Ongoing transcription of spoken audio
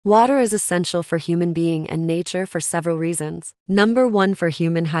Water is essential for human being and nature for several reasons. Number one, for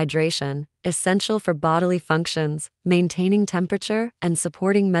human hydration, essential for bodily functions, maintaining temperature, and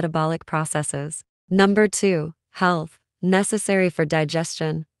supporting metabolic processes. Number two, health, necessary for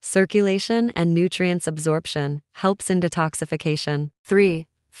digestion, circulation, and nutrients absorption, helps in detoxification. Three,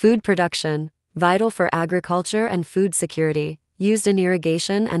 food production, vital for agriculture and food security, used in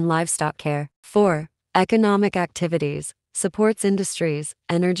irrigation and livestock care. Four, economic activities, supports industries,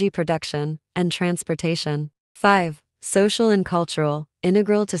 energy production, and transportation. 5. Social and cultural,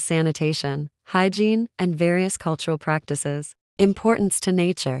 integral to sanitation, hygiene, and various cultural practices. Importance to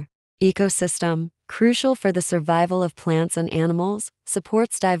nature. Ecosystem, crucial for the survival of plants and animals,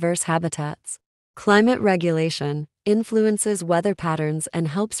 supports diverse habitats. Climate regulation, influences weather patterns and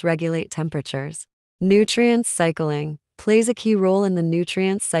helps regulate temperatures. Nutrients cycling, plays a key role in the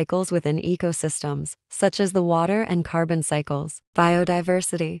nutrient cycles within ecosystems, such as the water and carbon cycles.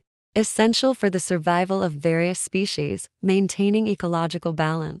 Biodiversity, essential for the survival of various species, maintaining ecological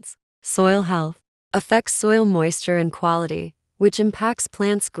balance. Soil health, affects soil moisture and quality, which impacts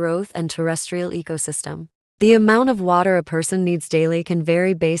plants' growth and terrestrial ecosystem. The amount of water a person needs daily can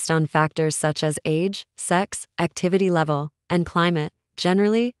vary based on factors such as age, sex, activity level, and climate.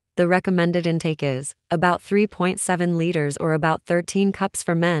 Generally, the recommended intake is about 3.7 liters or about 13 cups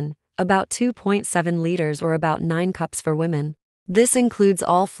for men, about 2.7 liters or about 9 cups for women. This includes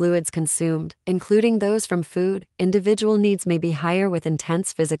all fluids consumed, including those from food. Individual needs may be higher with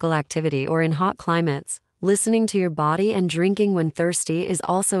intense physical activity or in hot climates. Listening to your body and drinking when thirsty is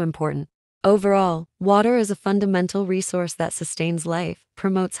also important. Overall, water is a fundamental resource that sustains life,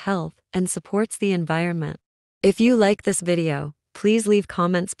 promotes health, and supports the environment. If you like this video, please leave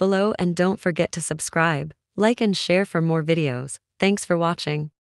comments below and don't forget to subscribe, like and share for more videos. Thanks for watching.